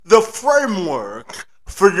framework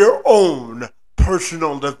for your own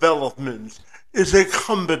personal development is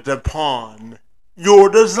incumbent upon your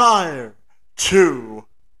desire to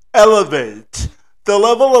elevate the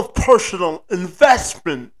level of personal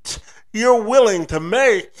investment you're willing to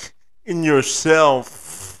make in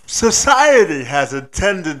yourself. Society has a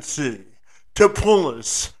tendency to pull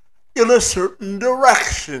us in a certain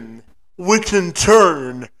direction, which in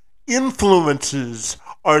turn influences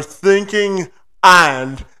our thinking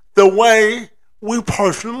and the way we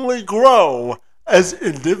personally grow as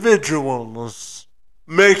individuals,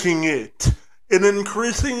 making it an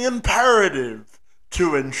increasing imperative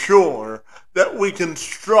to ensure that we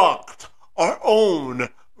construct our own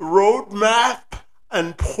roadmap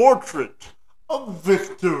and portrait of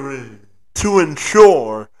victory, to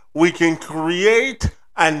ensure we can create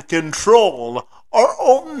and control our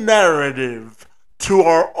own narrative to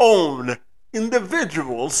our own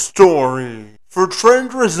individual story. For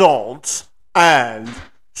trained results and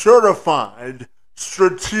certified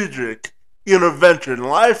strategic intervention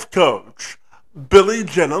life coach Billy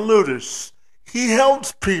Giannouloudis, he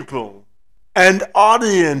helps people and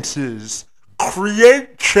audiences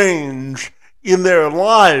create change in their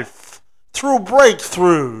life through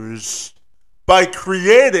breakthroughs by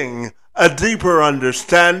creating a deeper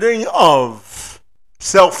understanding of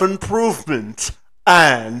self-improvement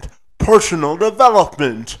and personal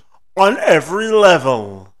development on every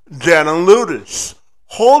level. Giannouloudis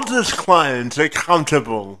holds his clients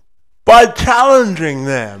accountable by challenging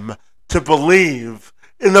them to believe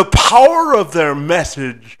in the power of their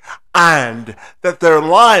message and that their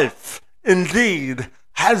life indeed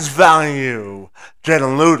has value.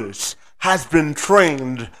 Giannouloudis has been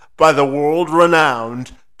trained by the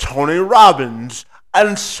world-renowned Tony Robbins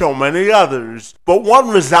and so many others, but one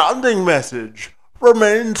resounding message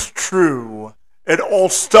remains true. It all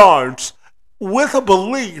starts with a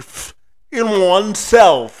belief in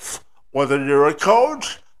oneself, whether you're a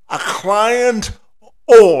coach, a client,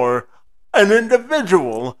 or an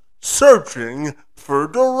individual searching for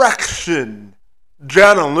direction.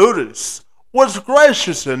 Giannouloudis was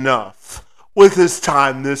gracious enough with his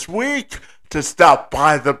time this week to stop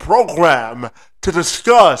by the program to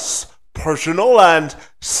discuss personal and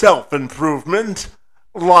self-improvement,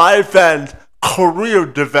 life and career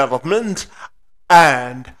development,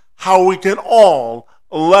 and how we can all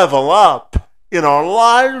level up in our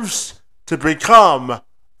lives to become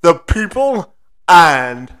the people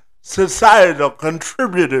and societal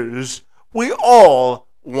contributors we all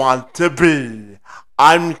want to be.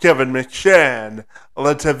 I'm Kevin McShann.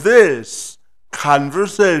 Let's have this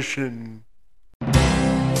conversation.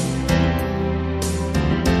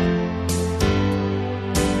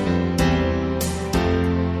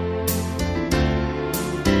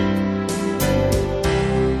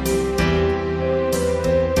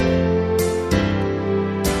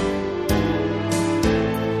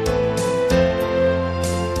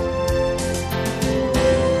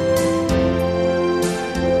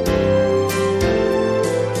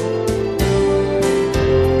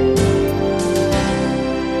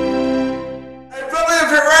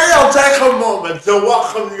 Take a moment to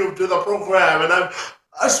welcome you to the program, and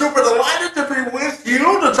I'm super delighted to be with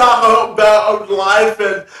you to talk about life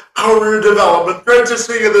and career development. Great to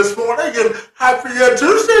see you this morning, and happy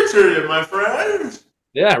Tuesday to you, my friend.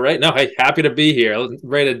 Yeah, right. No, hey, happy to be here. I'm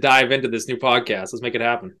ready to dive into this new podcast. Let's make it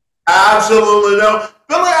happen. Absolutely. No,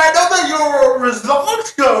 Billy, I know that you're a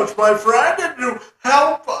results coach, my friend, and you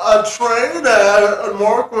help train and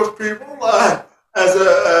work with people as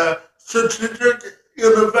a strategic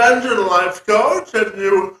intervention life coach, and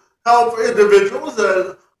you help individuals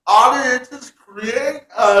and audiences create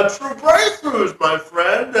true breakthroughs, my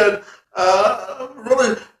friend, and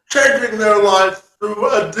really changing their life through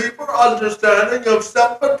a deeper understanding of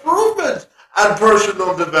self-improvement and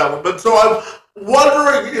personal development. So I'm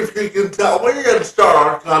wondering if you can tell me and start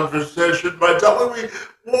our conversation by telling me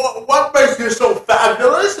what makes you so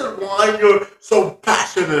fabulous and why you're so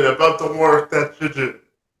passionate about the work that you do.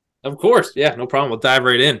 Of course. Yeah, no problem. We'll dive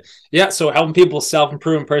right in. Yeah, so helping people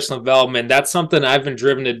self-improve and personal development, that's something I've been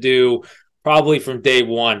driven to do probably from day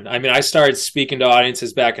one. I mean, I started speaking to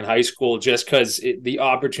audiences back in high school just because the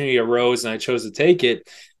opportunity arose and I chose to take it.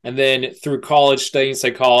 And then through college, studying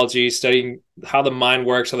psychology, studying how the mind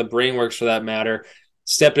works, how the brain works for that matter,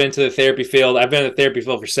 stepping into the therapy field. I've been in the therapy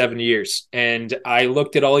field for 7 years. And I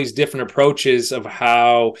looked at all these different approaches of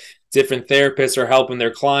how different therapists are helping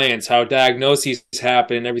their clients, how diagnoses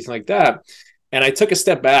happen and everything like that. And I took a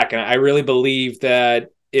step back, and I really believe that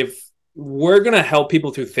if we're going to help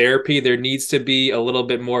people through therapy, there needs to be a little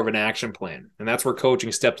bit more of an action plan. And that's where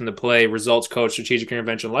coaching stepped into play, results coach, strategic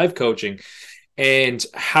intervention, life coaching. And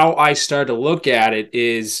how I start to look at it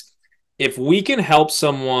is if we can help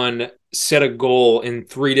someone set a goal in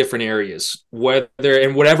three different areas, whether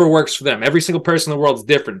and whatever works for them. Every single person in the world is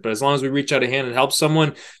different, but as long as we reach out a hand and help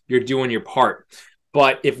someone, you're doing your part.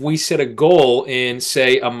 But if we set a goal in,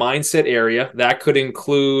 say, a mindset area, that could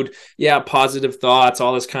include, yeah, positive thoughts,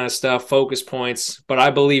 all this kind of stuff, focus points. But I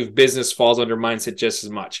believe business falls under mindset just as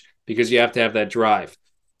much because you have to have that drive.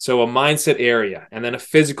 So a mindset area and then a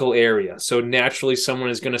physical area. So naturally, someone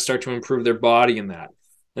is going to start to improve their body in that.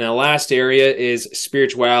 And the last area is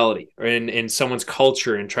spirituality and someone's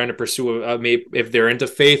culture and trying to pursue, maybe if they're into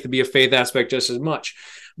faith, it'd be a faith aspect just as much.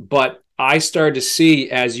 But I started to see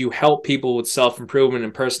as you help people with self-improvement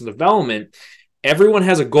and personal development, everyone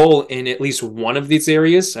has a goal in at least one of these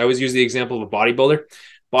areas. I always use the example of a bodybuilder.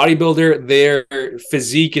 Bodybuilder, their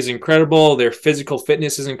physique is incredible. Their physical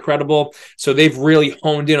fitness is incredible. So they've really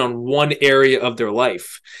honed in on one area of their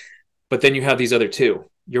life. But then you have these other two,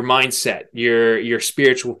 your mindset, your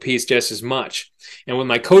spiritual piece just as much. And with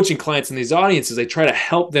my coaching clients in these audiences, I try to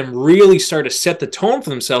help them really start to set the tone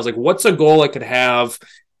for themselves. Like, what's a goal I could have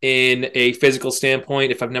in a physical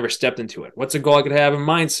standpoint if I've never stepped into it? What's a goal I could have in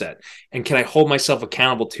mindset? And can I hold myself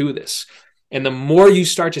accountable to this? And the more you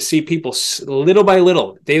start to see people little by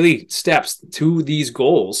little, daily steps to these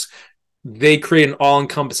goals, they create an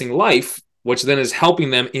all-encompassing life, which then is helping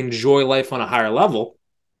them enjoy life on a higher level.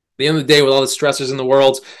 At the end of the day, with all the stressors in the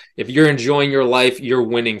world, if you're enjoying your life, you're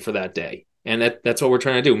winning for that day. And that's what we're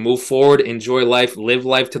trying to do. Move forward, enjoy life, live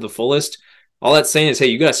life to the fullest. All that's saying is, hey,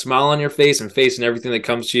 you got a smile on your face and facing everything that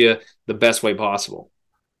comes to you the best way possible.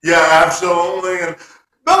 Yeah, absolutely. And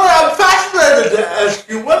Billy, I'm fascinated to ask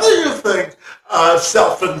you whether you think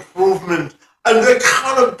self-improvement and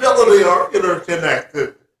accountability are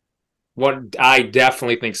interconnected. What I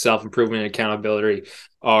definitely think self-improvement and accountability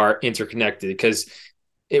are interconnected because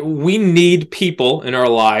we need people in our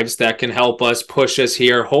lives that can help us, push us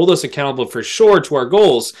here, hold us accountable for sure to our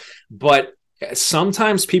goals. But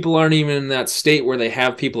sometimes people aren't even in that state where they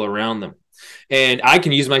have people around them. And I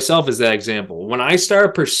can use myself as that example. When I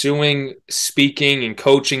started pursuing speaking and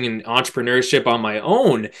coaching and entrepreneurship on my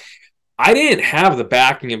own, I didn't have the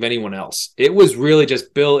backing of anyone else. It was really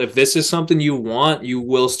just, Bill, if this is something you want,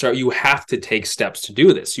 you have to take steps to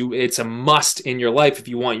do this. It's a must in your life if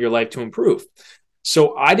you want your life to improve.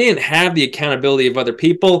 So I didn't have the accountability of other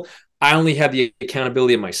people. I only had the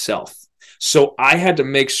accountability of myself. So I had to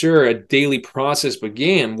make sure a daily process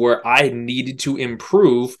began where I needed to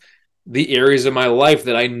improve the areas of my life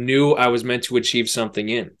that I knew I was meant to achieve something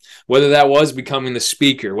in. Whether that was becoming the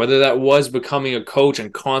speaker, whether that was becoming a coach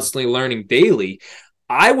and constantly learning daily,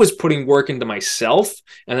 I was putting work into myself.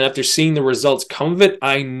 And then after seeing the results come of it,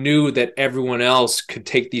 I knew that everyone else could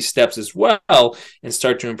take these steps as well and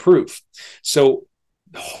start to improve. So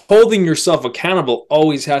holding yourself accountable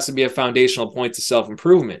always has to be a foundational point to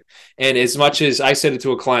self-improvement. And as much as I said it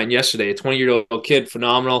to a client yesterday, a 20-year-old kid,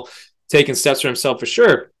 phenomenal, taking steps for himself for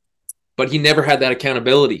sure, but he never had that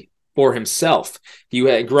accountability for himself. You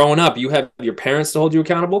had growing up, you have your parents to hold you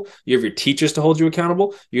accountable, you have your teachers to hold you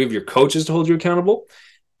accountable, you have your coaches to hold you accountable.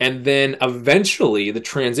 And then eventually the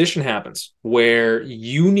transition happens where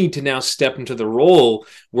you need to now step into the role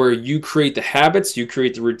where you create the habits, you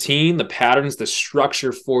create the routine, the patterns, the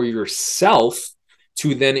structure for yourself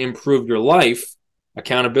to then improve your life.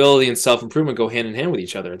 Accountability and self-improvement go hand in hand with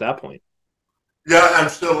each other at that point. Yeah,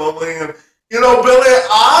 absolutely. And, Billy,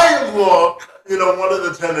 I look, one of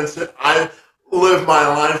the tenets that I live my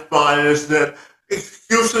life by is that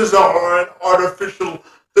excuses are an artificial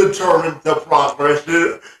deterrent to progress.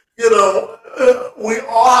 We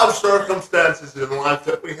all have circumstances in life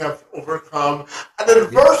that we have to overcome, and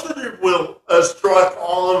adversity will strike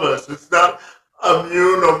all of us. It's not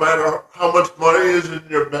immune no matter how much money is in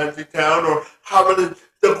your bank account or how many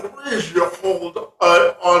degrees you hold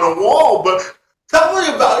on a wall. But tell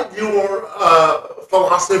me about your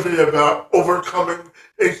philosophy about overcoming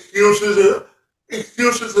excuses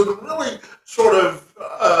and really sort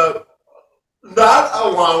of not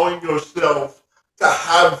allowing yourself to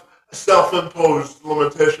have self-imposed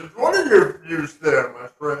limitations. What are your views there, my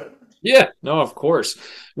friend? Yeah, no, of course.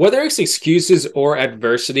 Whether it's excuses or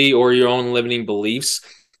adversity or your own limiting beliefs,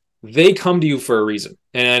 they come to you for a reason.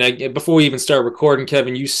 And before we even start recording,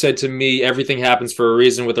 Kevin, you said to me, everything happens for a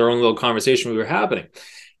reason with our own little conversation we were having.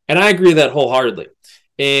 And I agree with that wholeheartedly.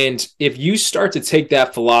 And if you start to take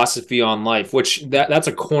that philosophy on life, which that's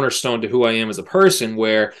a cornerstone to who I am as a person,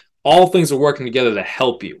 where all things are working together to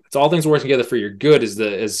help you. It's all things are working together for your good,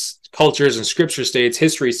 as cultures and scripture states,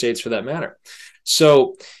 history states for that matter.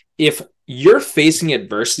 So if you're facing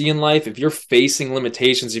adversity in life, if you're facing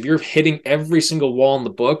limitations, if you're hitting every single wall in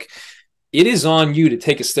the book, it is on you to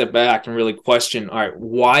take a step back and really question, all right,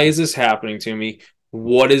 why is this happening to me?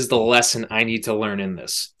 What is the lesson I need to learn in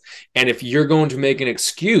this? And if you're going to make an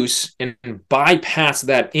excuse and bypass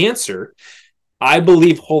that answer, I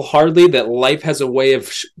believe wholeheartedly that life has a way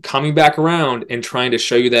of coming back around and trying to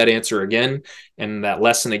show you that answer again and that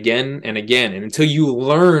lesson again and again. And until you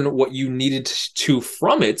learn what you needed to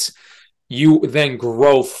from it, you then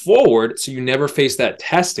grow forward so you never face that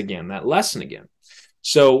test again, that lesson again.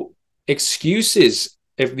 So excuses,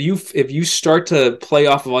 if you start to play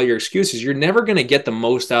off of all your excuses, you're never going to get the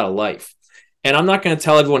most out of life. And I'm not going to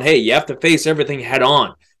tell everyone, hey, you have to face everything head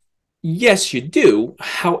on. Yes, you do.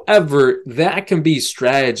 However, that can be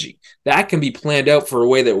strategy. That can be planned out for a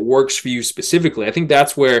way that works for you specifically. I think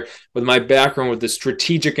that's where, with my background with the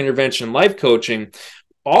strategic intervention life coaching,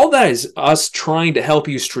 all that is us trying to help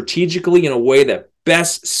you strategically in a way that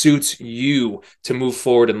best suits you to move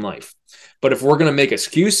forward in life. But if we're going to make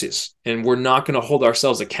excuses and we're not going to hold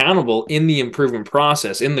ourselves accountable in the improvement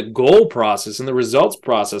process, in the goal process, in the results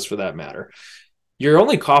process for that matter, you're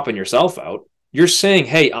only copping yourself out. You're saying,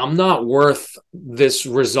 hey, I'm not worth this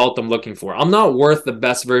result I'm looking for. I'm not worth the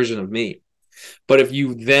best version of me. But if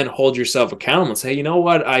you then hold yourself accountable and say, you know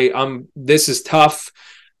what, I'm this is tough,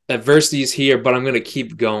 adversity is here, but I'm going to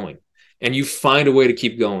keep going. And you find a way to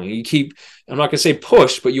keep going. You keep, I'm not going to say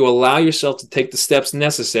push, but you allow yourself to take the steps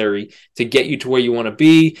necessary to get you to where you want to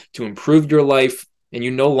be, to improve your life, and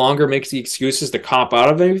you no longer make the excuses to cop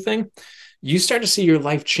out of everything. You start to see your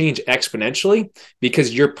life change exponentially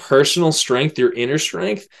because your personal strength, your inner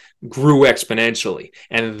strength grew exponentially.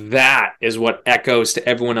 And that is what echoes to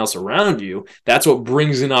everyone else around you. That's what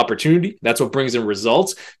brings in opportunity. That's what brings in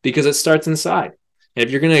results because it starts inside. And if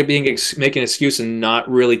you're going to be make an excuse and not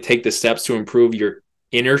really take the steps to improve your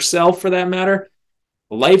inner self for that matter,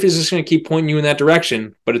 life is just going to keep pointing you in that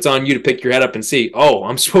direction, but it's on you to pick your head up and see, oh,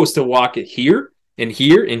 I'm supposed to walk it here and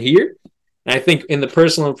here and here. And I think in the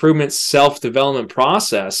personal improvement, self-development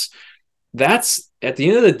process, that's at the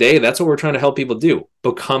end of the day, that's what we're trying to help people do.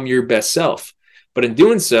 Become your best self. But in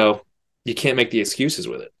doing so, you can't make the excuses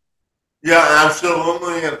with it. Yeah,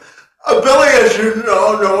 absolutely. And Billy, as you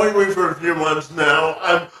know, knowing me for a few months now,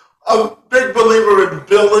 I'm a big believer in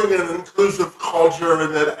building an inclusive culture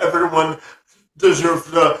and that everyone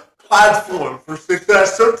deserves a platform for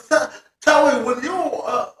success. So tell me, when you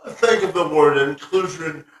think of the word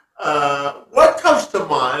inclusion, what comes to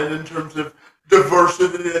mind in terms of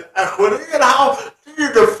diversity and equity, and how do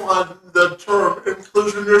you define the term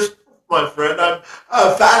inclusion yourself, my friend?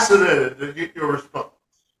 I'm fascinated to get your response.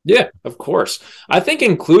 Yeah, of course. I think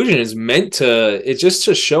inclusion is meant to, it's just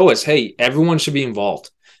to show us, hey, everyone should be involved.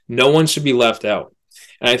 No one should be left out.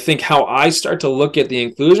 And I think how I start to look at the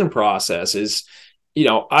inclusion process is,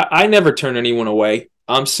 I never turn anyone away.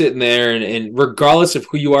 I'm sitting there and regardless of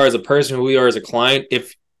who you are as a person, who you are as a client,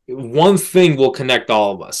 if one thing will connect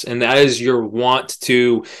all of us, and that is your want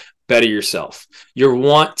to better yourself, your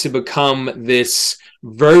want to become this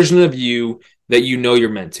version of you that you know you're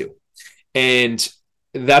meant to. And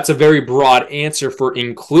that's a very broad answer for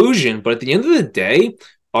inclusion. But at the end of the day,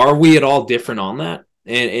 are we at all different on that?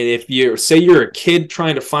 And if you say you're a kid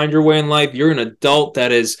trying to find your way in life, you're an adult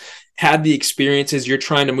that has had the experiences, you're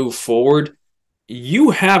trying to move forward, you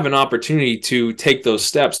have an opportunity to take those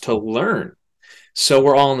steps to learn. So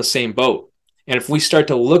we're all in the same boat. And if we start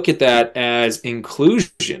to look at that as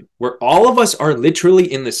inclusion, where all of us are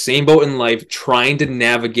literally in the same boat in life trying to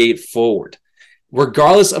navigate forward,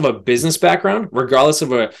 regardless of a business background, regardless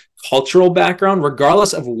of a cultural background,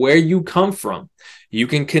 regardless of where you come from, you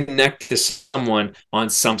can connect to someone on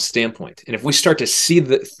some standpoint. And if we start to see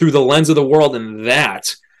through the lens of the world and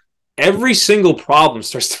that, every single problem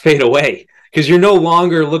starts to fade away because you're no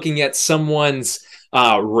longer looking at someone's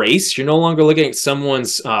race. You're no longer looking at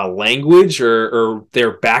someone's language or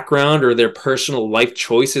their background or their personal life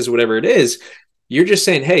choices, whatever it is. You're just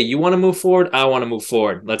saying, hey, you want to move forward? I want to move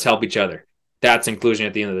forward. Let's help each other. That's inclusion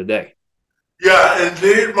at the end of the day. Yeah,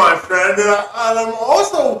 indeed, my friend. And I'm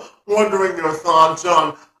also wondering your thoughts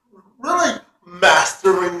on really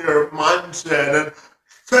mastering your mindset and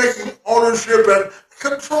taking ownership and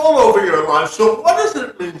control over your life. So, what does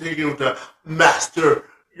it mean to you to master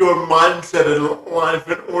your mindset in life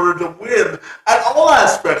in order to win at all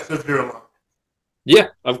aspects of your life? Yeah,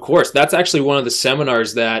 of course. That's actually one of the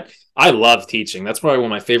seminars that I love teaching. That's probably one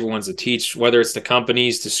of my favorite ones to teach, whether it's to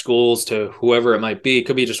companies, to schools, to whoever it might be. It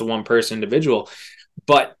could be just a one person individual.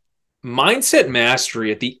 But mindset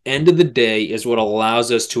mastery at the end of the day is what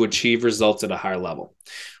allows us to achieve results at a higher level.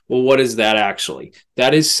 Well, what is that actually?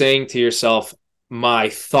 That is saying to yourself, my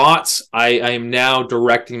thoughts, I am now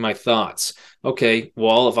directing my thoughts. Okay,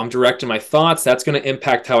 well, if I'm directing my thoughts, that's going to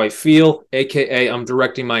impact how I feel, aka I'm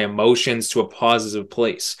directing my emotions to a positive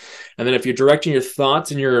place. And then if you're directing your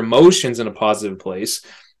thoughts and your emotions in a positive place,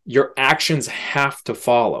 your actions have to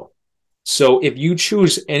follow. So if you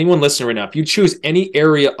choose, anyone listening right now, if you choose any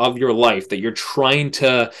area of your life that you're trying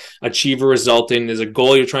to achieve a result in, there's a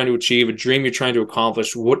goal you're trying to achieve, a dream you're trying to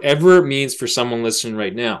accomplish, whatever it means for someone listening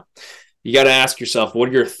right now, you got to ask yourself, what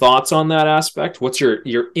are your thoughts on that aspect? What's your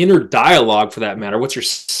inner dialogue, for that matter? What's your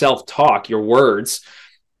self-talk, your words?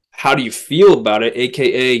 How do you feel about it,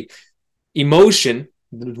 aka emotion?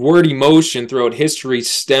 The word emotion throughout history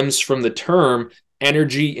stems from the term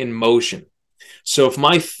energy in motion. So if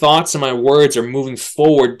my thoughts and my words are moving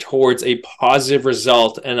forward towards a positive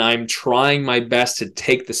result and I'm trying my best to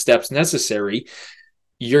take the steps necessary,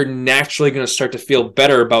 you're naturally going to start to feel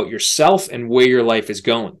better about yourself and where your life is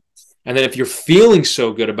going. And then if you're feeling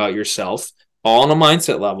so good about yourself, all on a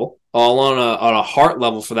mindset level, all on a heart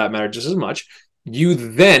level for that matter, just as much, you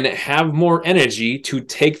then have more energy to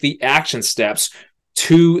take the action steps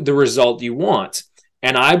to the result you want.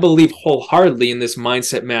 And I believe wholeheartedly in this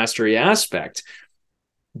mindset mastery aspect,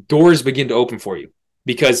 doors begin to open for you.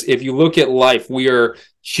 Because if you look at life, we are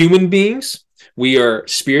human beings, we are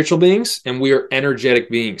spiritual beings, and we are energetic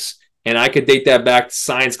beings. And I could date that back to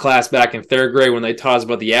science class back in third grade when they taught us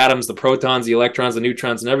about the atoms, the protons, the electrons, the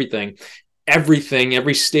neutrons, and everything. Everything,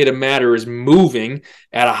 every state of matter is moving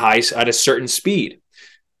at a certain speed.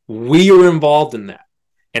 We are involved in that.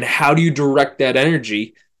 And how do you direct that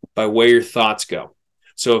energy? By where your thoughts go.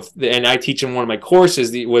 So, and I teach in one of my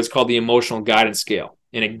courses what's called the emotional guidance scale,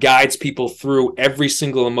 and it guides people through every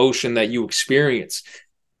single emotion that you experience.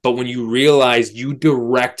 But when you realize you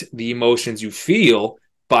direct the emotions you feel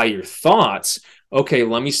by your thoughts, okay,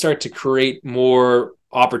 let me start to create more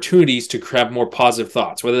opportunities to have more positive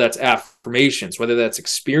thoughts, whether that's affirmations, whether that's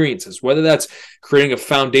experiences, whether that's creating a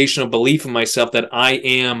foundational belief in myself that I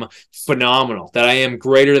am phenomenal, that I am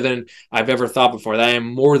greater than I've ever thought before, that I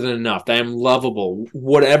am more than enough, that I am lovable,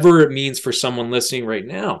 whatever it means for someone listening right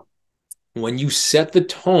now. When you set the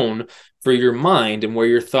tone for your mind and where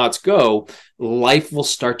your thoughts go, life will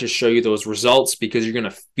start to show you those results because you're going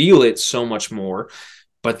to feel it so much more.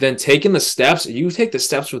 But then taking the steps, you take the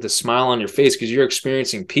steps with a smile on your face because you're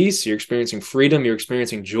experiencing peace, you're experiencing freedom, you're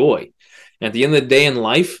experiencing joy. And at the end of the day in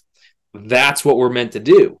life, that's what we're meant to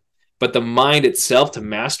do. But the mind itself, to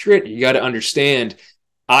master it, you got to understand.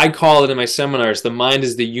 I call it in my seminars, the mind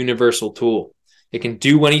is the universal tool. It can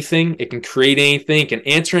do anything. It can create anything. It can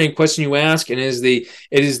answer any question you ask. And it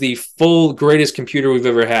is the full greatest computer we've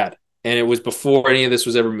ever had. And it was before any of this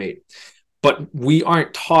was ever made. But we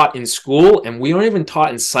aren't taught in school, and we aren't even taught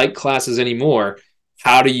in psych classes anymore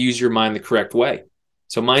how to use your mind the correct way.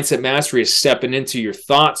 So mindset mastery is stepping into your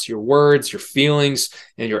thoughts, your words, your feelings,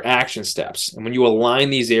 and your action steps. And when you align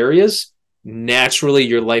these areas, naturally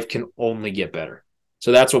your life can only get better.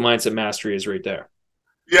 So that's what mindset mastery is right there.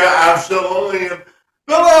 Yeah, absolutely. And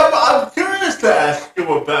Bill, I'm curious to ask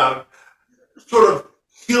you about sort of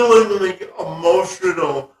healing the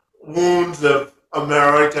emotional wounds of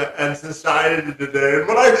America and society today. And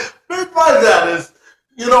what I mean by that is,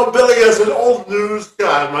 Billy, as an old news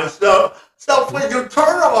guy myself, when you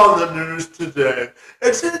turn on the news today,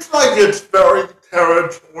 it seems like it's very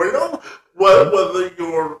territorial, whether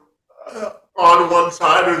you're on one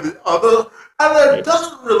side or the other. And there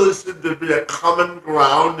doesn't really seem to be a common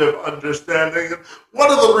ground of understanding. And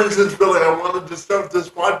one of the reasons, Billy, I wanted to start this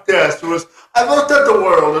podcast was I looked at the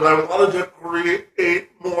world and I wanted to create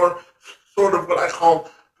more sort of what I call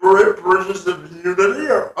bridges of unity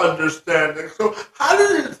or understanding. So how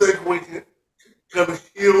do you think we can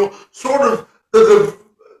heal sort of the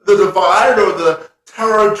divide or the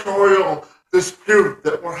territorial dispute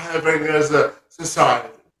that we're having as a society?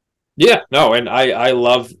 Yeah, no, and I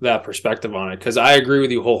love that perspective on it because I agree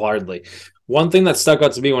with you wholeheartedly. One thing that stuck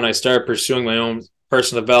out to me when I started pursuing my own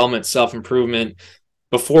personal development, self-improvement,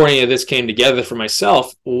 before any of this came together for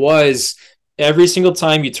myself, was every single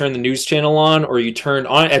time you turn the news channel on or you turn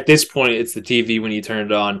on, at this point, it's the TV when you turn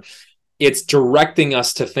it on, it's directing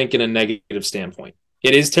us to think in a negative standpoint.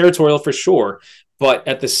 It is territorial for sure, but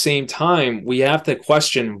at the same time, we have to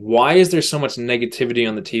question, why is there so much negativity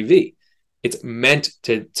on the TV? It's meant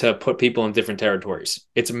to put people in different territories.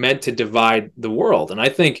 It's meant to divide the world. And I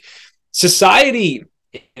think society,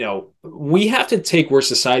 we have to take where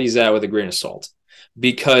society's at with a grain of salt.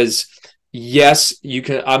 Because yes,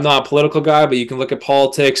 I'm not a political guy, but you can look at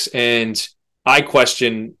politics, and I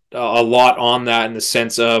question a lot on that in the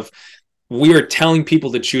sense of we are telling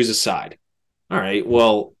people to choose a side. All right,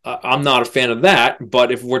 well, I'm not a fan of that,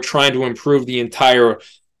 but if we're trying to improve the entire,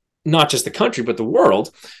 not just the country, but the world,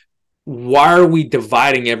 why are we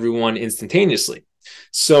dividing everyone instantaneously?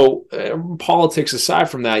 So, politics aside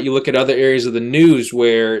from that, you look at other areas of the news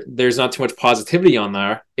where there's not too much positivity on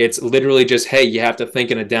there. It's literally just, hey, you have to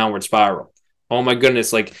think in a downward spiral. Oh my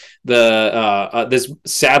goodness, like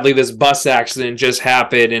this bus accident just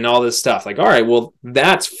happened and all this stuff. Like, all right, well,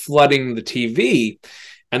 that's flooding the TV,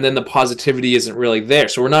 and then the positivity isn't really there.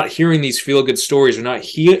 So we're not hearing these feel good stories. We're not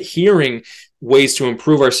hearing ways to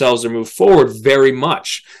improve ourselves or move forward very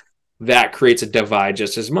much. That creates a divide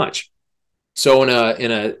just as much. So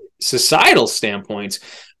in a societal standpoint,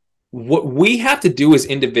 what we have to do as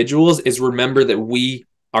individuals is remember that we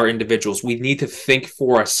are individuals. We need to think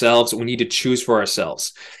for ourselves. We need to choose for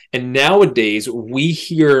ourselves. And nowadays, we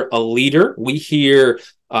hear a leader. We hear,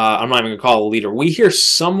 I'm not even going to call it a leader. We hear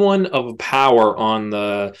someone of power on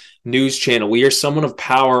the news channel. We hear someone of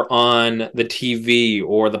power on the TV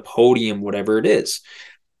or the podium, whatever it is.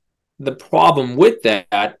 The problem with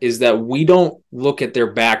that is that we don't look at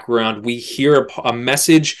their background. We hear a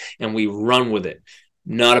message and we run with it.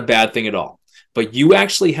 Not a bad thing at all. But you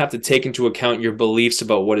actually have to take into account your beliefs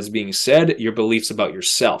about what is being said, your beliefs about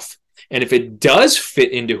yourself. And if it does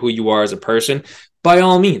fit into who you are as a person, by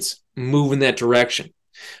all means, move in that direction.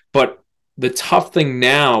 But the tough thing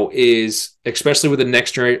now is, especially with the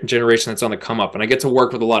next generation that's on the come up, and I get to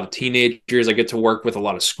work with a lot of teenagers, I get to work with a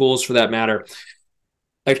lot of schools for that matter.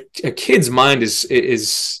 A kid's mind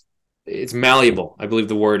is it's malleable, I believe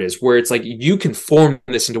the word is, where it's like you can form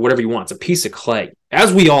this into whatever you want. It's a piece of clay,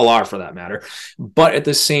 as we all are for that matter. But at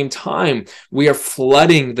the same time, we are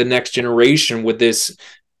flooding the next generation with this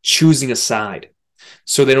choosing a side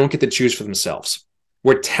so they don't get to choose for themselves.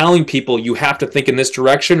 We're telling people you have to think in this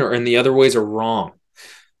direction or in the other ways are wrong.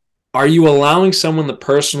 Are you allowing someone the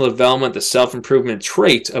personal development, the self-improvement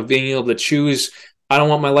trait of being able to choose, I don't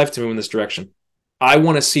want my life to move in this direction. I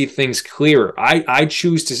want to see things clearer. I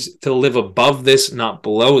choose to live above this, not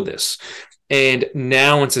below this. And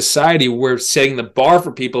now in society, we're setting the bar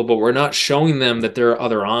for people, but we're not showing them that there are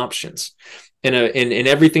other options. In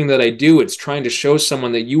everything that I do, it's trying to show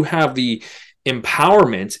someone that you have the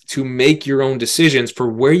empowerment to make your own decisions for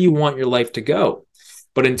where you want your life to go.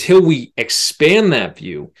 But until we expand that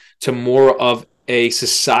view to more of a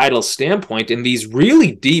societal standpoint in these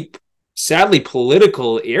really deep, sadly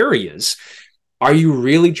political areas, are you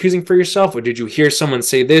really choosing for yourself? Or did you hear someone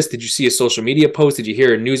say this? Did you see a social media post? Did you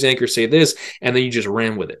hear a news anchor say this? And then you just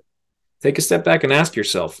ran with it. Take a step back and ask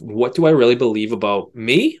yourself, what do I really believe about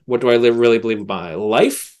me? What do I really believe about my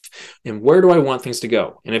life? And where do I want things to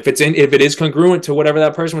go? And if it is congruent to whatever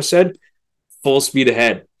that person was said, full speed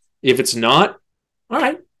ahead. If it's not, all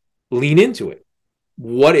right, lean into it.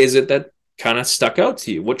 What is it that kind of stuck out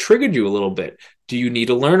to you? What triggered you a little bit? Do you need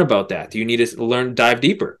to learn about that? Do you need to dive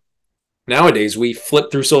deeper? Nowadays, we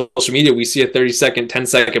flip through social media, we see a 30-second,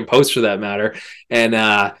 10-second post for that matter, and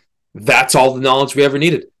that's all the knowledge we ever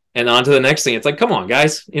needed. And on to the next thing. It's like, come on,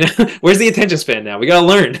 guys. Where's the attention span now? We got to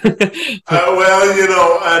learn. Attention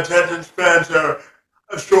spans are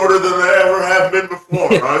shorter than they ever have been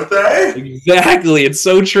before, aren't they? Exactly. It's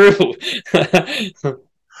so true.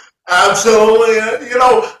 Absolutely.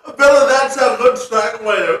 Billy, that's a good segue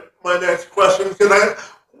to my next question. I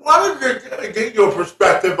wanted to get your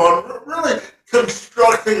perspective on really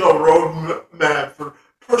constructing a roadmap for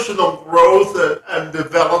personal growth and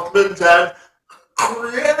development and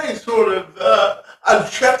creating sort of a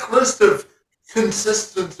checklist of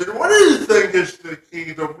consistency. What do you think is the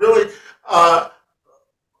key to really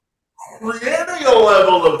creating a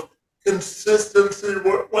level of consistency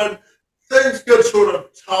when things get sort of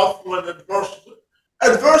tough, when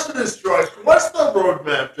adversity strikes? What's the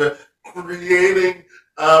roadmap to creating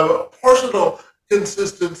personal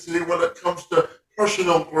consistency when it comes to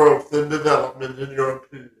personal growth and development, in your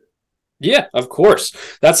opinion? Yeah, of course.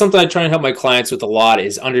 That's something I try and help my clients with a lot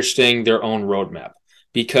is understanding their own roadmap.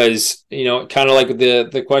 Because, kind of like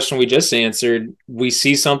the question we just answered, we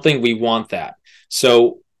see something, we want that.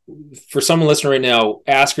 So for someone listening right now,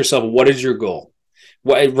 ask yourself, what is your goal?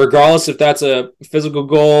 Regardless if that's a physical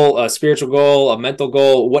goal, a spiritual goal, a mental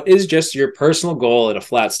goal, what is just your personal goal at a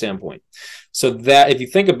flat standpoint? So that if you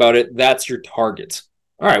think about it, that's your target.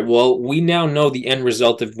 All right, well, we now know the end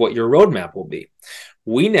result of what your roadmap will be.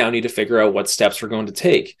 We now need to figure out what steps we're going to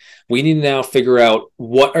take. We need to now figure out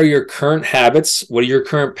what are your current habits, what are your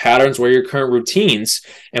current patterns, what are your current routines,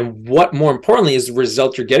 and what, more importantly, is the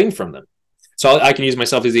result you're getting from them. So I can use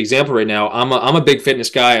myself as the example right now. I'm a big fitness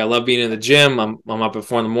guy. I love being in the gym. I'm up at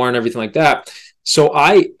 4 in the morning, everything like that. So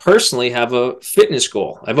I personally have a fitness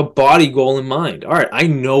goal. I have a body goal in mind. All right, I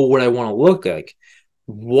know what I want to look like.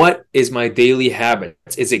 What is my daily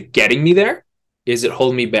habits? Is it getting me there? is it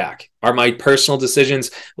holding me back? Are my personal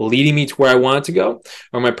decisions leading me to where I want it to go?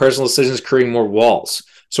 Or are my personal decisions creating more walls?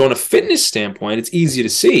 So, on a fitness standpoint, it's easy to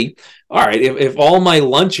see. All right, if all my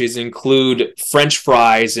lunches include French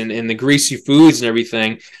fries and the greasy foods and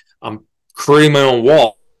everything, I'm creating my own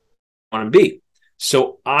wall I want to be.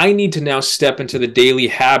 So, I need to now step into the daily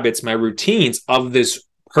habits, my routines of this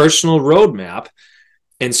personal roadmap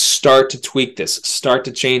and start to tweak this, start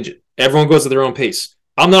to change it. Everyone goes at their own pace.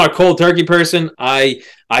 I'm not a cold turkey person. I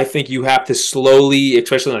think you have to slowly,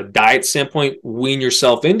 especially on a diet standpoint, wean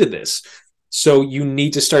yourself into this. So you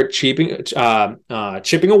need to start chipping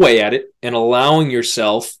away at it and allowing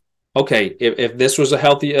yourself. Okay, if this was a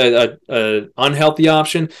healthy, unhealthy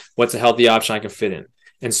option, what's a healthy option I can fit in,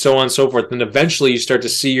 and so on and so forth. And eventually, you start to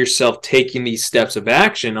see yourself taking these steps of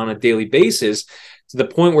action on a daily basis to the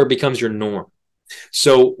point where it becomes your norm.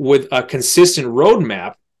 So with a consistent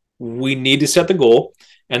roadmap, we need to set the goal.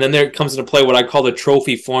 And then there comes into play what I call the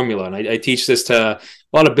trophy formula. And I teach this to a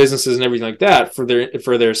lot of businesses and everything like that for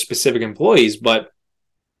their specific employees. But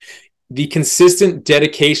the consistent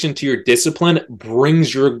dedication to your discipline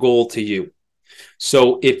brings your goal to you.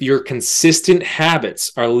 So if your consistent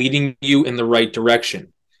habits are leading you in the right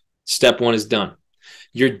direction, step one is done.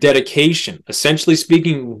 Your dedication, essentially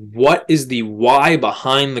speaking, what is the why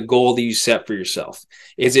behind the goal that you set for yourself?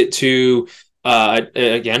 Is it to,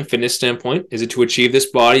 again, fitness standpoint, is it to achieve this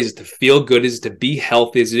body? Is it to feel good? Is it to be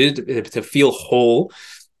healthy? Is it to feel whole?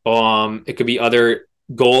 It could be other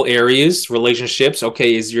goal areas, relationships.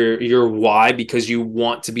 Okay, is your why because you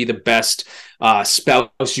want to be the best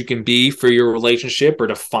spouse you can be for your relationship or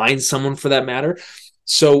to find someone for that matter?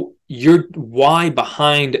 So your why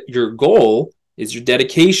behind your goal is your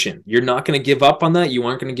dedication. You're not going to give up on that. You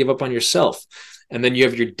aren't going to give up on yourself. And then you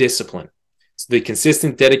have your discipline. So the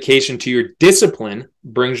consistent dedication to your discipline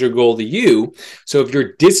brings your goal to you. So if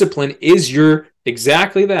your discipline is your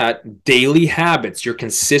exactly that daily habits, you're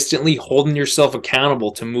consistently holding yourself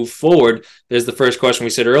accountable to move forward. There's the first question we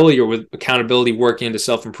said earlier with accountability working into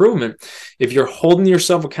self-improvement. If you're holding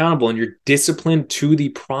yourself accountable and you're disciplined to the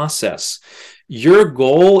process, your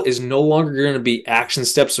goal is no longer going to be action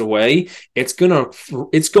steps away. It's going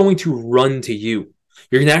to run to you.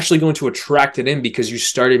 You're actually going to attract it in because you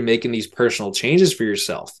started making these personal changes for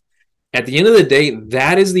yourself. At the end of the day,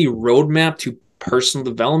 that is the roadmap to personal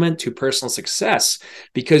development, to personal success,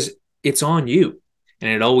 because it's on you and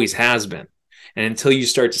it always has been. And until you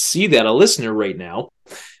start to see that, a listener right now,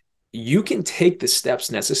 you can take the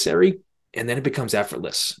steps necessary and then it becomes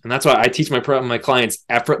effortless. And that's why I teach my clients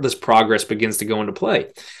effortless progress begins to go into play.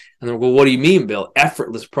 And they're, well, what do you mean, Bill?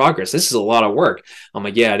 Effortless progress. This is a lot of work. I'm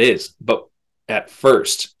like, yeah, it is. But at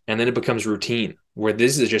first, and then it becomes routine where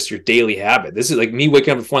this is just your daily habit. This is like me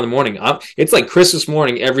waking up at 4 in the morning. It's like Christmas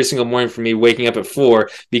morning every single morning for me, waking up at 4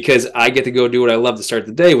 because I get to go do what I love to start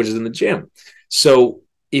the day, which is in the gym. So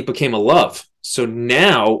it became a love. So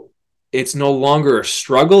now it's no longer a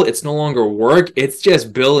struggle. It's no longer work. It's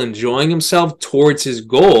just Bill enjoying himself towards his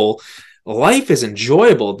goal. Life is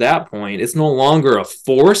enjoyable at that point. It's no longer a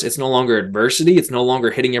force. It's no longer adversity. It's no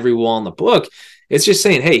longer hitting every wall in the book. It's just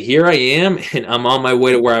saying, hey, here I am, and I'm on my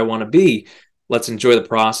way to where I want to be. Let's enjoy the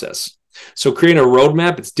process. So creating a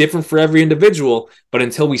roadmap, it's different for every individual, but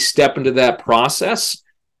until we step into that process,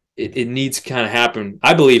 it needs to kind of happen.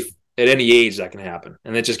 I believe at any age that can happen,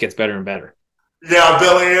 and it just gets better and better. Yeah,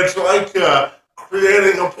 Billy, it's like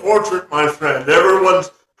creating a portrait, my friend.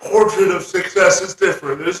 Everyone's portrait of success is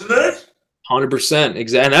different, isn't it? 100%.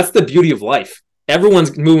 Exactly. And that's the beauty of life.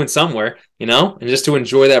 Everyone's moving somewhere, and just to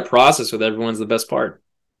enjoy that process with everyone's the best part.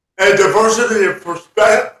 And diversity of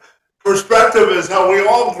perspective is how we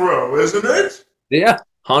all grow, isn't it? Yeah,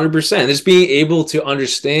 100%. Just being able to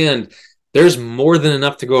understand there's more than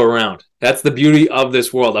enough to go around. That's the beauty of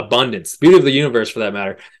this world, abundance, the beauty of the universe for that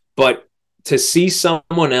matter. But to see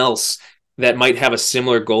someone else that might have a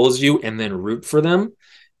similar goal as you and then root for them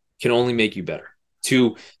can only make you better.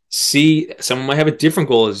 To see someone might have a different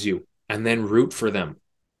goal as you and then root for them.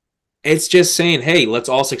 It's just saying, hey, let's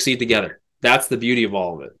all succeed together. That's the beauty of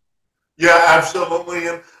all of it. Yeah, absolutely.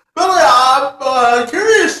 And Billy, I'm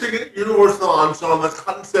curious to get your thoughts on the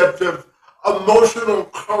concept of emotional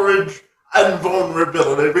courage and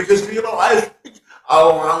vulnerability because, I think a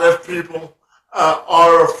lot of people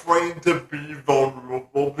are afraid to be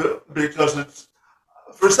vulnerable because it's,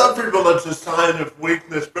 for some people, it's a sign of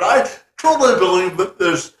weakness. But I truly believe that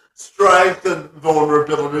there's strength and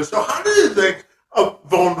vulnerability. So how do you think of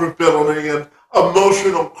vulnerability and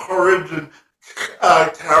emotional courage and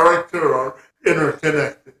character are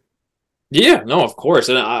interconnected? Yeah, no, of course.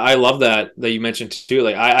 And I love that you mentioned too.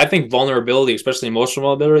 Like I think vulnerability, especially emotional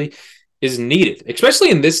vulnerability, is needed,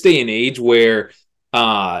 especially in this day and age where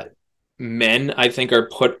uh, men, I think, are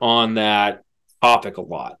put on that topic a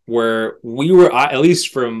lot. Where we were, at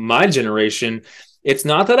least from my generation, it's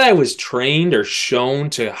not that I was trained or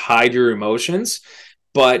shown to hide your emotions,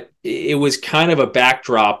 but it was kind of a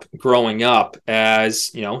backdrop growing up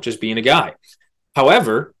as, just being a guy.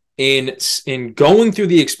 However, in going through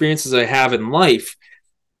the experiences I have in life,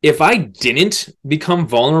 if I didn't become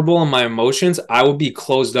vulnerable in my emotions, I would be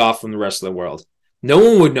closed off from the rest of the world. No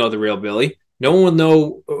one would know the real Billy. No one would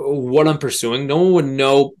know what I'm pursuing. No one would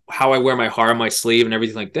know how I wear my heart on my sleeve and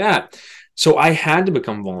everything like that. So I had to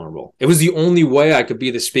become vulnerable. It was the only way I could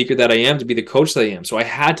be the speaker that I am, to be the coach that I am. So I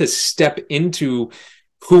had to step into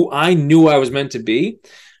who I knew I was meant to be.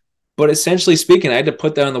 But essentially speaking, I had to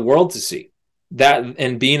put that in the world to see that.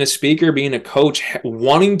 And being a speaker, being a coach,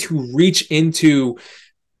 wanting to reach into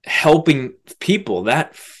helping people,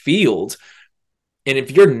 that field. And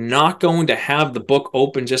if you're not going to have the book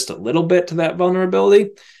open just a little bit to that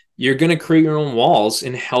vulnerability, you're going to create your own walls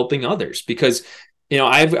in helping others. Because,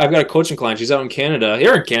 I've got a coaching client. She's out in Canada.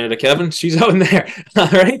 You're in Canada, Kevin. She's out in there. All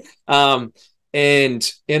right.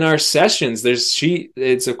 And in our sessions,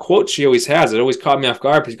 it's a quote she always has. It always caught me off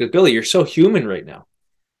guard because, Billy, you're so human right now.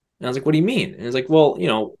 And I was like, what do you mean? And it's like, well,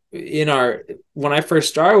 when I first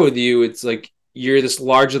started with you, it's like, you're this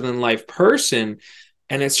larger than life person.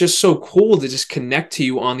 And it's just so cool to just connect to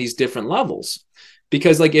you on these different levels.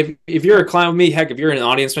 Because like, if you're a client with me, heck, if you're an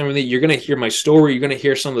audience member with me, you're going to hear my story. You're going to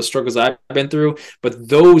hear some of the struggles I've been through. But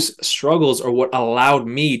those struggles are what allowed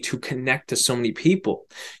me to connect to so many people.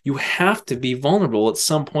 You have to be vulnerable at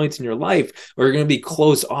some point in your life, or you're going to be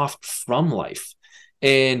closed off from life.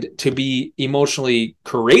 And to be emotionally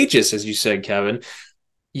courageous, as you said, Kevin,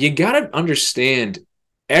 you got to understand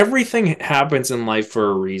everything happens in life for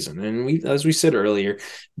a reason. And as we said earlier,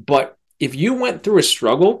 but if you went through a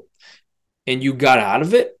struggle and you got out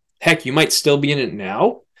of it, heck, you might still be in it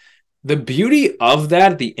now. The beauty of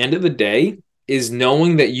that at the end of the day is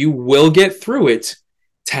knowing that you will get through it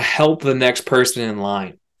to help the next person in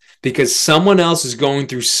line. Because someone else is going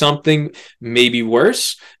through something maybe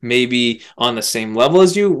worse, maybe on the same level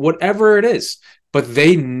as you, whatever it is. But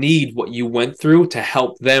they need what you went through to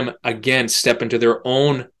help them, again, step into their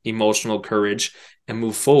own emotional courage and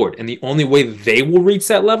move forward. And the only way they will reach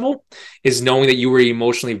that level is knowing that you were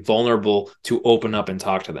emotionally vulnerable to open up and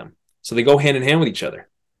talk to them. So they go hand in hand with each other.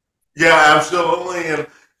 Yeah, absolutely. And,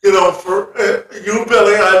 for you,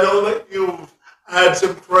 Billy, I know that you've had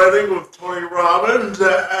some training with Tony Robbins,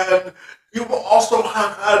 and you also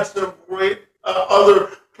have had some great other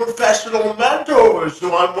professional mentors.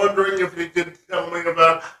 So I'm wondering if you could tell me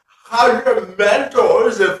about how your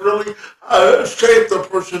mentors have really shaped the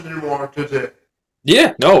person you are today.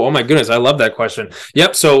 Yeah, no, oh my goodness, I love that question.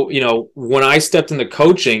 Yep. So, when I stepped into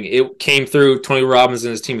coaching, it came through Tony Robbins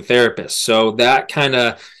and his team of therapists. So that kind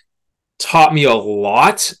of taught me a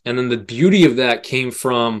lot. And then the beauty of that came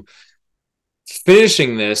from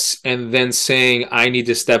finishing this and then saying, I need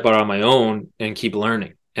to step out on my own and keep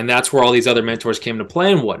learning. And that's where all these other mentors came to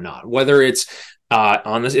play and whatnot, whether it's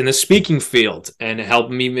in the speaking field and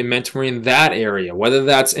helping me mentoring in that area, whether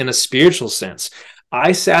that's in a spiritual sense.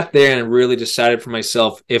 I sat there and really decided for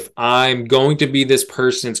myself, if I'm going to be this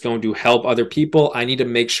person that's going to help other people, I need to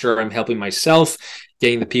make sure I'm helping myself,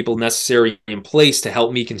 getting the people necessary in place to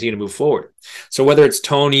help me continue to move forward. So whether it's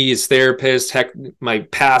Tony, his therapist, heck, my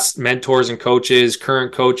past mentors and coaches,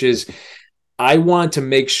 current coaches, I want to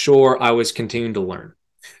make sure I was continuing to learn.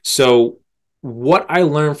 So what I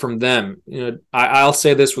learned from them, I'll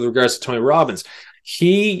say this with regards to Tony Robbins,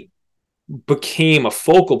 he became a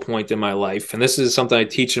focal point in my life. And this is something I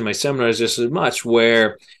teach in my seminars just as much,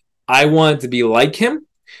 where I wanted to be like him,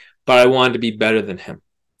 but I wanted to be better than him.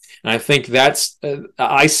 And I think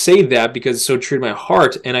I say that because it's so true to my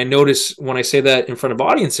heart. And I notice when I say that in front of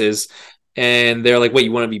audiences and they're like, wait,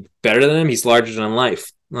 you want to be better than him? He's larger than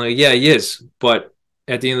life. I'm like, yeah, he is. But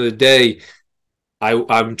at the end of the day,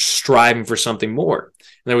 I'm striving for something more.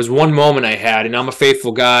 And there was one moment I had, and I'm a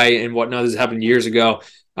faithful guy and whatnot. This happened years ago.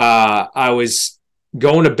 I was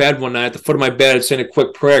going to bed one night at the foot of my bed, saying a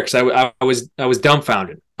quick prayer because I was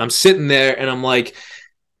dumbfounded. I'm sitting there and I'm like,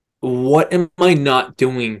 what am I not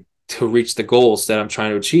doing to reach the goals that I'm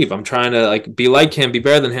trying to achieve? I'm trying to be like him, be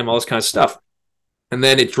better than him, all this kind of stuff. And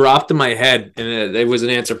then it dropped in my head, and it was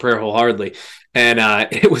an answer prayer wholeheartedly. And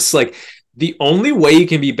it was like, the only way you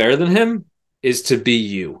can be better than him is to be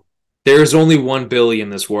you. There's only one Billy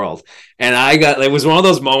in this world. And it was one of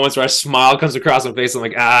those moments where a smile comes across my face. I'm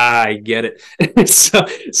like, I get it.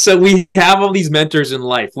 so we have all these mentors in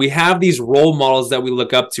life. We have these role models that we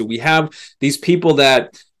look up to. We have these people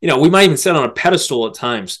that, we might even set on a pedestal at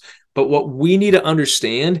times, But what we need to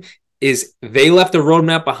understand is they left a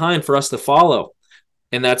roadmap behind for us to follow.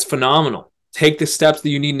 And that's phenomenal. Take the steps that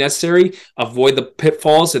you need necessary, avoid the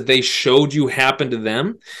pitfalls that they showed you happen to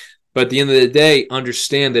them. But at the end of the day,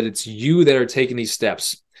 understand that it's you that are taking these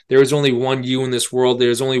steps. There is only one you in this world.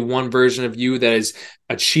 There's only one version of you that is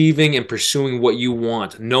achieving and pursuing what you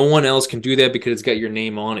want. No one else can do that because it's got your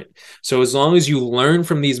name on it. So as long as you learn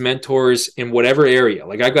from these mentors in whatever area,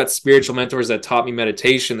 like I've got spiritual mentors that taught me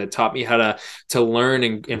meditation, that taught me how to learn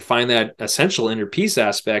and find that essential inner peace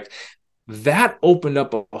aspect. That opened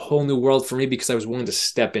up a whole new world for me because I was willing to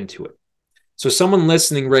step into it. So someone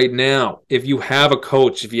listening right now, if you have a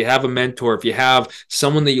coach, if you have a mentor, if you have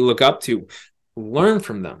someone that you look up to, learn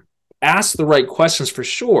from them. Ask the right questions for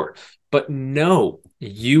sure, but no,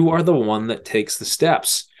 you are the one that takes the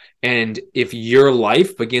steps. And if your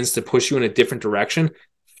life begins to push you in a different direction,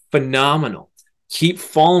 phenomenal. Keep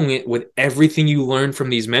following it with everything you learn from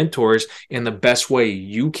these mentors in the best way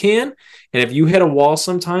you can. And if you hit a wall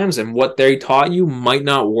sometimes and what they taught you might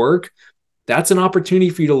not work, that's an opportunity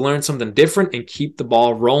for you to learn something different and keep the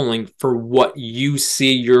ball rolling for what you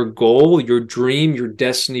see your goal, your dream, your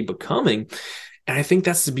destiny becoming. And I think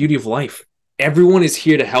that's the beauty of life. Everyone is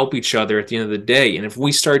here to help each other at the end of the day. And if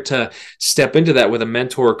we start to step into that with a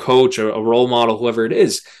mentor, coach, or a role model, whoever it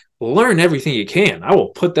is, learn everything you can. I will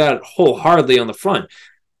put that wholeheartedly on the front.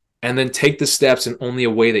 And then take the steps in only a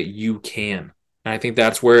way that you can. And I think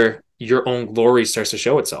that's where your own glory starts to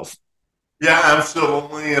show itself. Yeah,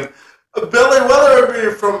 absolutely. And Billy, whether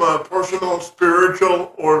it be from a personal,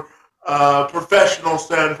 spiritual, or professional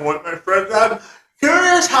standpoint, my friend, I'm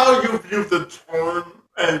curious how you view the term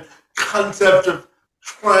and concept of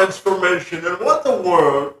transformation and what the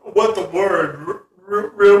word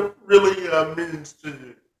really means to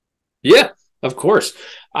you. Yeah, of course.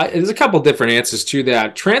 There's a couple different answers to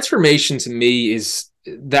that. Transformation to me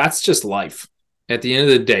that's just life. At the end of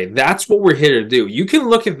the day, that's what we're here to do. You can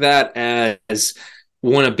look at that as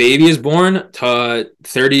when a baby is born to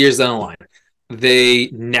 30 years down the line, they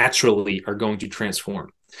naturally are going to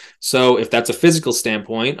transform. So if that's a physical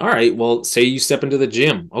standpoint, all right, well, say you step into the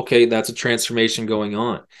gym. Okay, that's a transformation going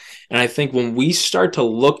on. And I think when we start to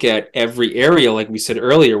look at every area, like we said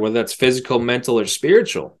earlier, whether that's physical, mental, or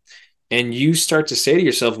spiritual, and you start to say to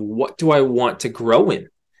yourself, what do I want to grow in?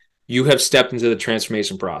 You have stepped into the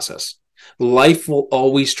transformation process. Life will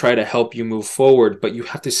always try to help you move forward, but you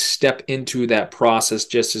have to step into that process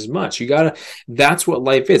just as much. That's what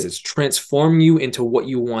life is. It's transforming you into what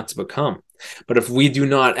you want to become. But if we do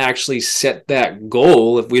not actually set that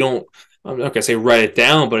goal, if we don't, I'm not going to say write it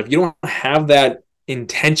down, but if you don't have that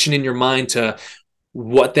intention in your mind to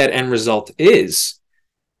what that end result is,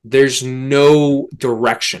 there's no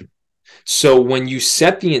direction. So when you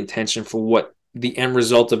set the intention for what the end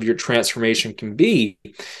result of your transformation can be,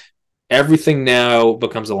 everything now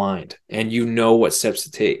becomes aligned and you know what steps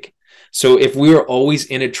to take. So if we are always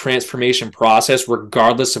in a transformation process,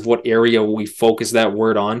 regardless of what area we focus that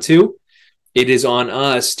word onto, it is on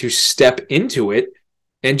us to step into it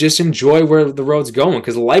and just enjoy where the road's going,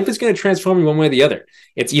 because life is going to transform you one way or the other.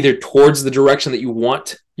 It's either towards the direction that you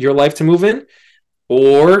want your life to move in,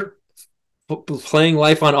 or playing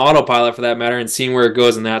life on autopilot for that matter and seeing where it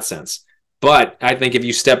goes in that sense. But I think if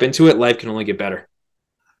you step into it, life can only get better.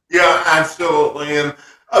 Yeah, absolutely. And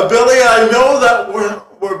Billy, I know that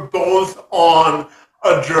we're both on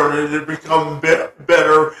a journey to become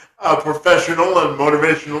better professional and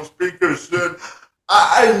motivational speakers. And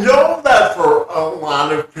I know that for a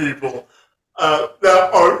lot of people that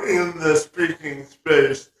are in the speaking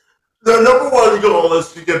space, their number one goal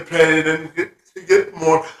is to get paid and to get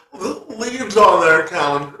more leads on their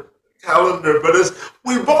calendar. But as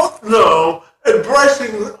we both know,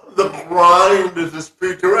 embracing the grind as a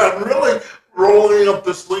speaker and really rolling up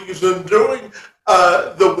the sleeves and doing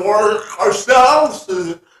the work ourselves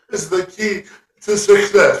is the key to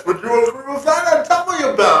success. Would you agree with that? And tell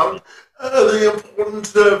me about the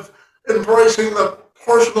importance of embracing the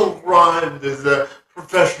personal grind as a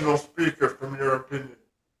professional speaker, from your opinion.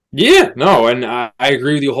 Yeah, no, and I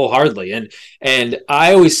agree with you wholeheartedly. And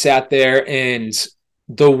I always sat there, and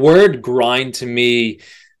the word grind to me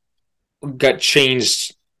got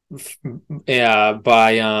changed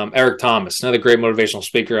by Eric Thomas, another great motivational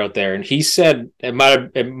speaker out there. And he said, it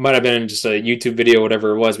might have been just a YouTube video,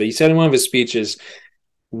 whatever it was, but he said in one of his speeches,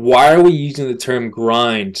 why are we using the term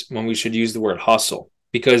grind when we should use the word hustle?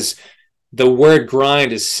 Because the word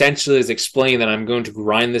grind essentially is explaining that I'm going to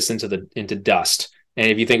grind this into dust. And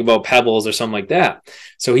if you think about pebbles or something like that.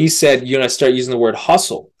 So he said, you're going to start using the word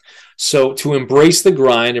hustle. So to embrace the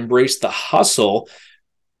grind, embrace the hustle,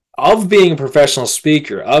 of being a professional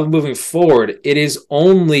speaker, of moving forward, it is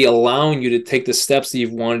only allowing you to take the steps that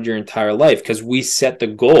you've wanted your entire life, because we set the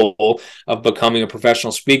goal of becoming a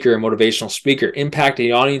professional speaker, a motivational speaker,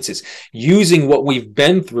 impacting audiences, using what we've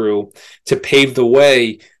been through to pave the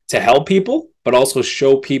way to help people, but also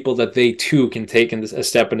show people that they too can take a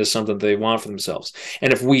step into something that they want for themselves.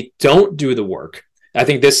 And if we don't do the work, I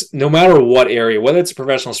think this, no matter what area, whether it's a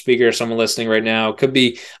professional speaker or someone listening right now, could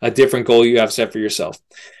be a different goal you have set for yourself.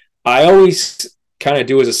 I always kind of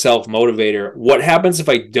do as a self-motivator, what happens if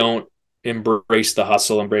I don't embrace the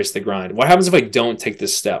hustle, embrace the grind? What happens if I don't take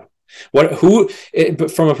this step?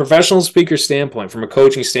 From a professional speaker standpoint, from a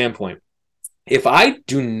coaching standpoint, if I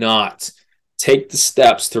do not take the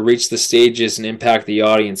steps to reach the stages and impact the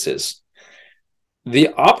audiences,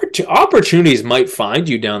 the opportunities might find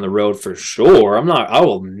you down the road for sure. I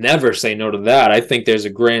will never say no to that. I think there's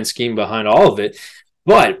a grand scheme behind all of it,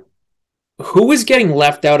 but who is getting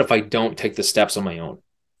left out if I don't take the steps on my own?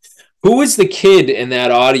 Who is the kid in that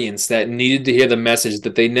audience that needed to hear the message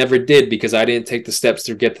that they never did because I didn't take the steps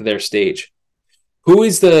to get to their stage? Who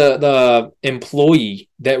is the employee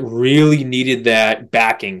that really needed that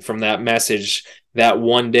backing from that message that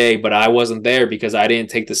one day, but I wasn't there because I didn't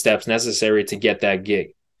take the steps necessary to get that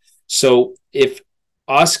gig? So if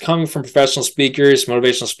us coming from professional speakers,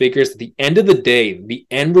 motivational speakers, at the end of the day, the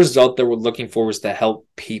end result that we're looking for is to help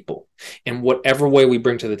people in whatever way we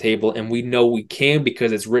bring to the table. And we know we can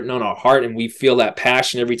because it's written on our heart and we feel that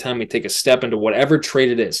passion every time we take a step into whatever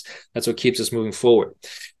trade it is. That's what keeps us moving forward.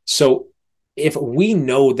 So if we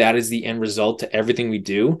know that is the end result to everything we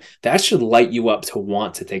do, that should light you up to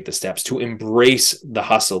want to take the steps, to embrace the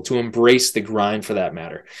hustle, to embrace the grind for that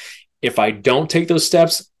matter. If I don't take those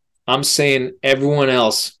steps, I'm saying everyone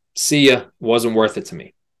else, see ya, wasn't worth it to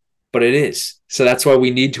me. But it is. So that's why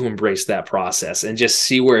we need to embrace that process and just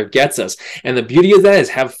see where it gets us. And the beauty of that is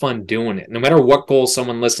have fun doing it. No matter what goal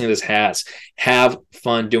someone listening to this has, have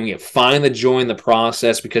fun doing it. Find the joy in the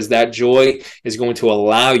process, because that joy is going to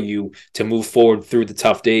allow you to move forward through the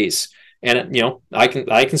tough days. And, I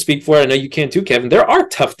can speak for it. I know you can too, Kevin. There are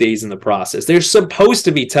tough days in the process. There's supposed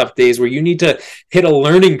to be tough days where you need to hit a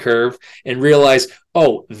learning curve and realize,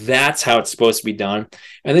 oh, that's how it's supposed to be done.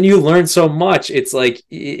 And then you learn so much. It's like,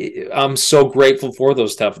 I'm so grateful for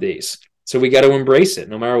those tough days. So we got to embrace it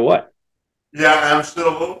no matter what. Yeah,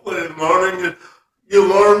 absolutely. You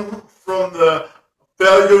learn from the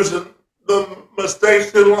failures and the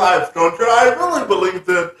mistakes in life, don't you? I really believe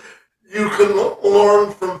that you can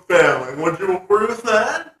learn from failing. Would you agree with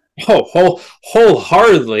that? Oh,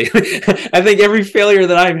 wholeheartedly. I think every failure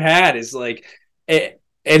that I've had is like,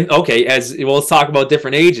 and okay, as well, let's talk about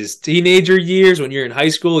different ages. Teenager years, when you're in high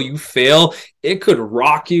school, you fail, it could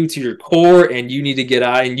rock you to your core and you need to get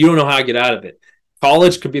out and you don't know how to get out of it.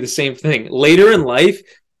 College could be the same thing. Later in life,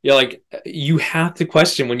 you're like, you have to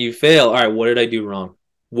question when you fail. All right, what did I do wrong?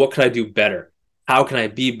 What could I do better? How can I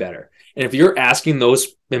be better? And if you're asking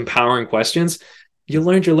those empowering questions, you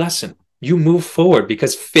learned your lesson. You move forward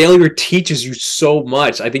because failure teaches you so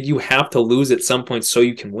much. I think you have to lose at some point so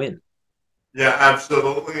you can win. Yeah,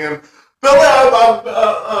 absolutely. And Billy,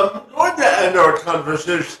 I'm going to end our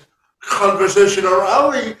conversation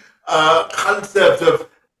around the concept of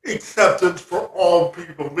acceptance for all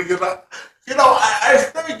people, because I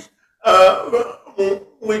think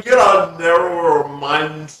we get a narrower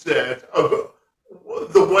mindset of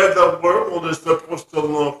the way the world is supposed to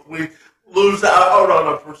look. We lose out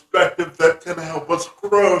on a perspective that can help us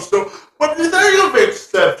grow. So when you think of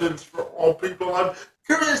acceptance for all people, I'm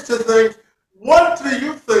curious to think, what do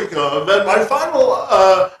you think of? And my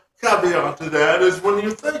final caveat to that is, when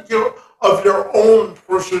you think of your own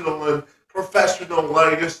personal and professional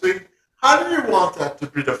legacy, how do you want that to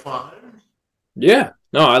be defined? Yeah,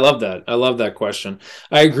 no, I love that. I love that question.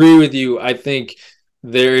 I agree with you. I think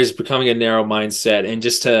there is becoming a narrow mindset, and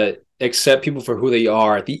just to accept people for who they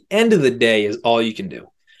are at the end of the day is all you can do.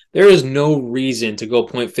 There is no reason to go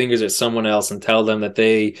point fingers at someone else and tell them that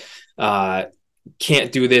they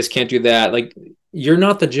can't do this, can't do that. Like, you're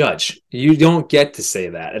not the judge. You don't get to say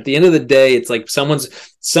that. At the end of the day, it's like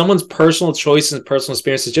someone's personal choices and personal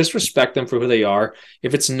experiences. Just respect them for who they are.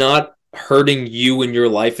 If it's not hurting you in your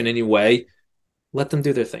life in any way, let them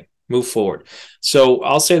do their thing. Move forward. So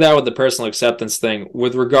I'll say that with the personal acceptance thing.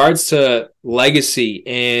 With regards to legacy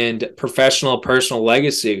and professional, personal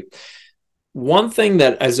legacy, one thing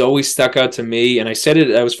that has always stuck out to me, and I said it,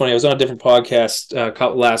 it was funny, I was on a different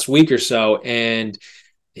podcast last week or so, and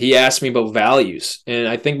he asked me about values. And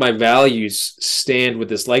I think my values stand with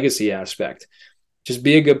this legacy aspect. Just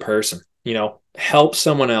be a good person. help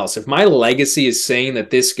someone else. If my legacy is saying that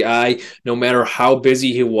this guy, no matter how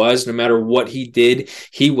busy he was, no matter what he did,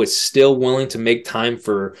 he was still willing to make time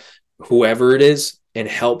for whoever it is and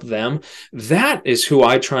help them, that is who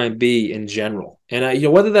I try and be in general. And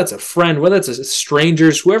whether that's a friend, whether it's a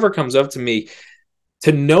strangers, whoever comes up to me,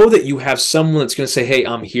 to know that you have someone that's going to say, hey,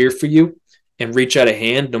 I'm here for you, and reach out a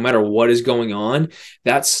hand no matter what is going on,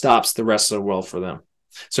 that stops the rest of the world for them.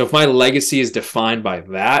 So if my legacy is defined by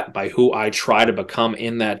that, by who I try to become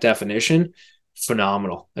in that definition,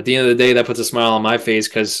 phenomenal. At the end of the day, that puts a smile on my face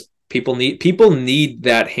because people need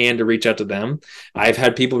that hand to reach out to them. I've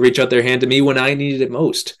had people reach out their hand to me when I needed it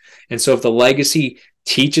most. And so if the legacy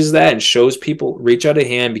teaches that and shows people reach out a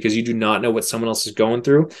hand because you do not know what someone else is going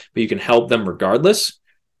through, but you can help them regardless,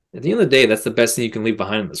 at the end of the day, that's the best thing you can leave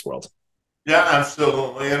behind in this world. Yeah,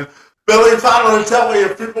 absolutely. And Billy, finally, tell me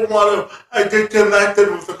if people want to get connected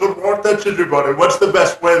with the good work that you do, buddy, what's the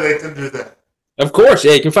best way they can do that? Of course,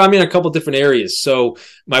 yeah. You can find me in a couple different areas. So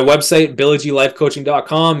my website,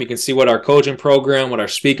 BillyGLifeCoaching.com. You can see what our coaching program, what our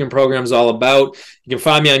speaking program is all about. You can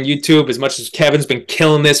find me on YouTube. As much as Kevin's been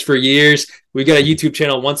killing this for years, we got a YouTube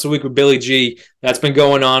channel once a week with Billy G. That's been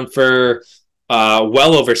going on for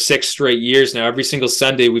well over 6 straight years now. Every single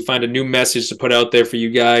Sunday, we find a new message to put out there for you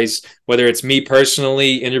guys, whether it's me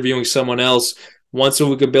personally interviewing someone else. Once a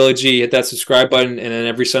week with Billy G, hit that subscribe button, and then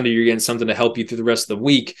every Sunday you're getting something to help you through the rest of the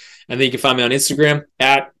week. And then you can find me on Instagram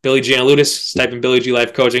at Billy Giannouloudis. Type in Billy G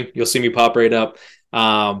Life Coaching. You'll see me pop right up.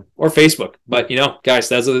 Or Facebook. But, guys,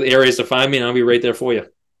 those are the areas to find me, and I'll be right there for you.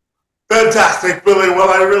 Fantastic, Billy. Well,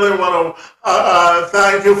 I really want to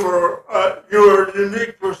thank you for your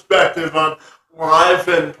unique perspective on life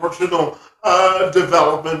and personal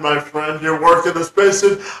development, my friend. Your work in the space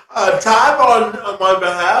and time on my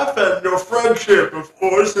behalf, and your friendship, of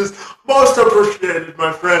course, is most appreciated,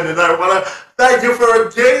 my friend. And I want to thank you for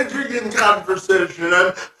engaging in conversation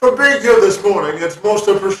and for being here this morning. It's most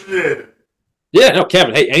appreciated. Yeah, no,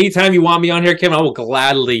 Kevin. Hey, anytime you want me on here, Kevin, I will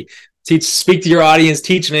gladly speak to your audience,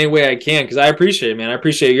 teach in any way I can, because I appreciate it, man. I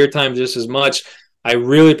appreciate your time just as much. I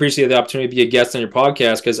really appreciate the opportunity to be a guest on your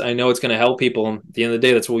podcast because I know it's going to help people. And at the end of the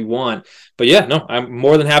day, that's what we want. But yeah, no, I'm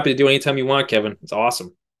more than happy to do anytime you want, Kevin. It's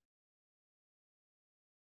awesome.